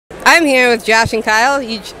I'm here with Josh and Kyle.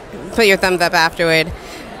 You put your thumbs up afterward.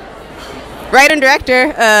 Writer and director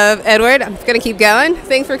of Eadweard. I'm just going to keep going.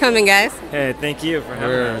 Thanks for coming, guys. Hey, thank you for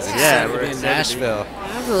having us. We're in Nashville.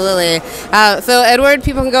 Absolutely. So Eadweard,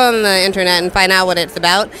 people can go on the internet and find out what it's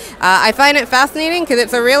about. I find it fascinating because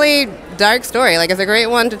it's a really dark story. Like, it's a great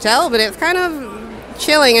one to tell, but it's kind of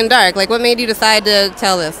chilling and dark. Like, what made you decide to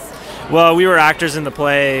tell this? Well, we were actors in the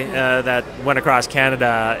play that went across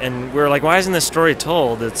Canada, and we were like, why isn't this story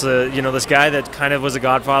told? It's this guy that kind of was a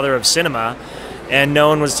godfather of cinema, and no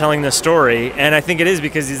one was telling this story. And I think it is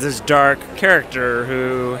because he's this dark character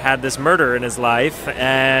who had this murder in his life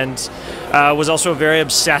and was also a very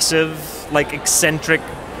obsessive, like eccentric,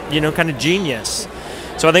 kind of genius.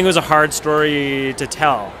 So I think it was a hard story to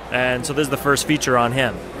tell, and so this is the first feature on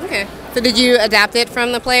him. Okay. So did you adapt it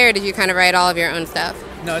from the play, or did you kind of write all of your own stuff?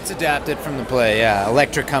 No, it's adapted from the play, yeah.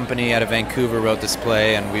 Electric Company out of Vancouver wrote this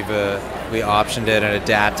play, and we optioned it and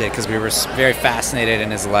adapted it because we were very fascinated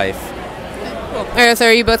in his life. Cool. So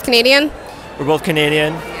are you both Canadian? We're both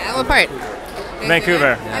Canadian. Yeah, what part?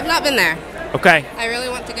 Vancouver. Yeah. I've not been there. Okay. I really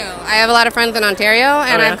want to go. I have a lot of friends in Ontario,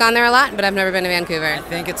 and I've gone there a lot, but I've never been to Vancouver. I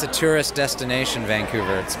think it's a tourist destination,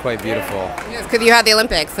 Vancouver. It's quite beautiful. Yes, because you had the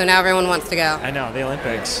Olympics, so now everyone wants to go. I know, the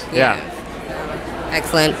Olympics. Yeah.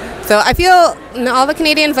 Excellent. So I feel all the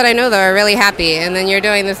Canadians that I know, though, are really happy, and then you're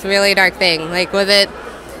doing this really dark thing. Like, was it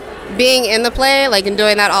being in the play, like, and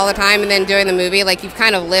doing that all the time, and then doing the movie? Like, you've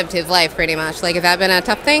kind of lived his life pretty much. Like, has that been a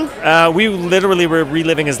tough thing? We literally were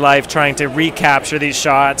reliving his life, trying to recapture these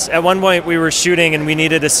shots. At one point, we were shooting, and we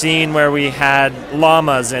needed a scene where we had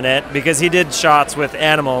llamas in it, because he did shots with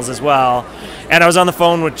animals as well. And I was on the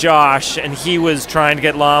phone with Josh, and he was trying to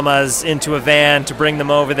get llamas into a van to bring them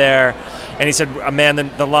over there. And he said, man,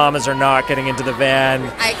 the llamas are not getting into the van.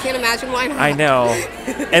 I can't imagine why not. I know.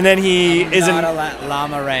 And then he isn't... not a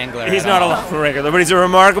llama wrangler. He's not a llama wrangler, but he's a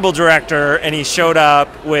remarkable director, and he showed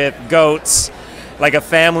up with goats, like a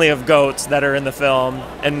family of goats that are in the film,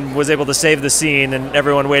 and was able to save the scene, and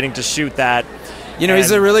everyone waiting to shoot that.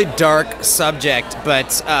 He's a really dark subject,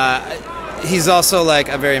 but... he's also like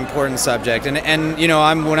a very important subject, and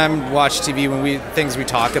when I'm watch TV, things we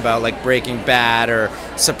talk about like Breaking Bad or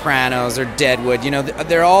Sopranos or Deadwood,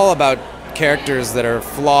 they're all about characters that are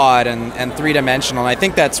flawed and three-dimensional. And I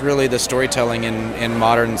think that's really the storytelling in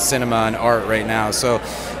modern cinema and art right now. So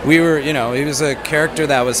he was a character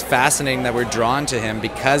that was fascinating, that we're drawn to him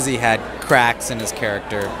because he had cracks in his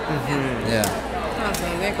character. Mm-hmm. Yeah.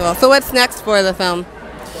 Awesome, very cool. So what's next for the film?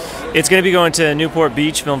 It's going to be going to Newport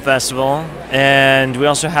Beach Film Festival, and we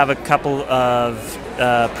also have a couple of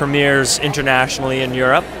premieres internationally in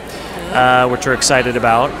Europe, which we're excited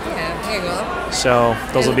about. Yeah, very cool. So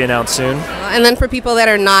those will be announced soon. And then for people that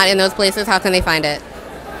are not in those places, how can they find it?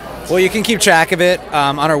 Well, you can keep track of it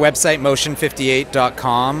on our website,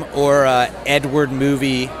 motion58.com, or Eadweard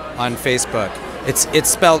Movie on Facebook. It's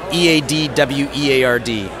spelled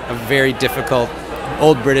E-A-D-W-E-A-R-D, a very difficult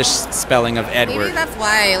Old British spelling of Eadweard. Maybe that's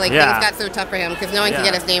why things got so tough for him, because no one could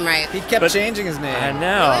get his name right. He kept changing his name. I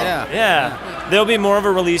know. Really? Yeah. There'll be more of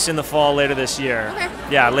a release in the fall later this year. Okay.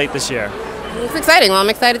 Yeah, late this year. It's exciting. Well, I'm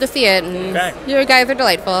excited to see it. And you guys are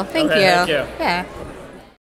delightful. Thank you. Thank you. Yeah.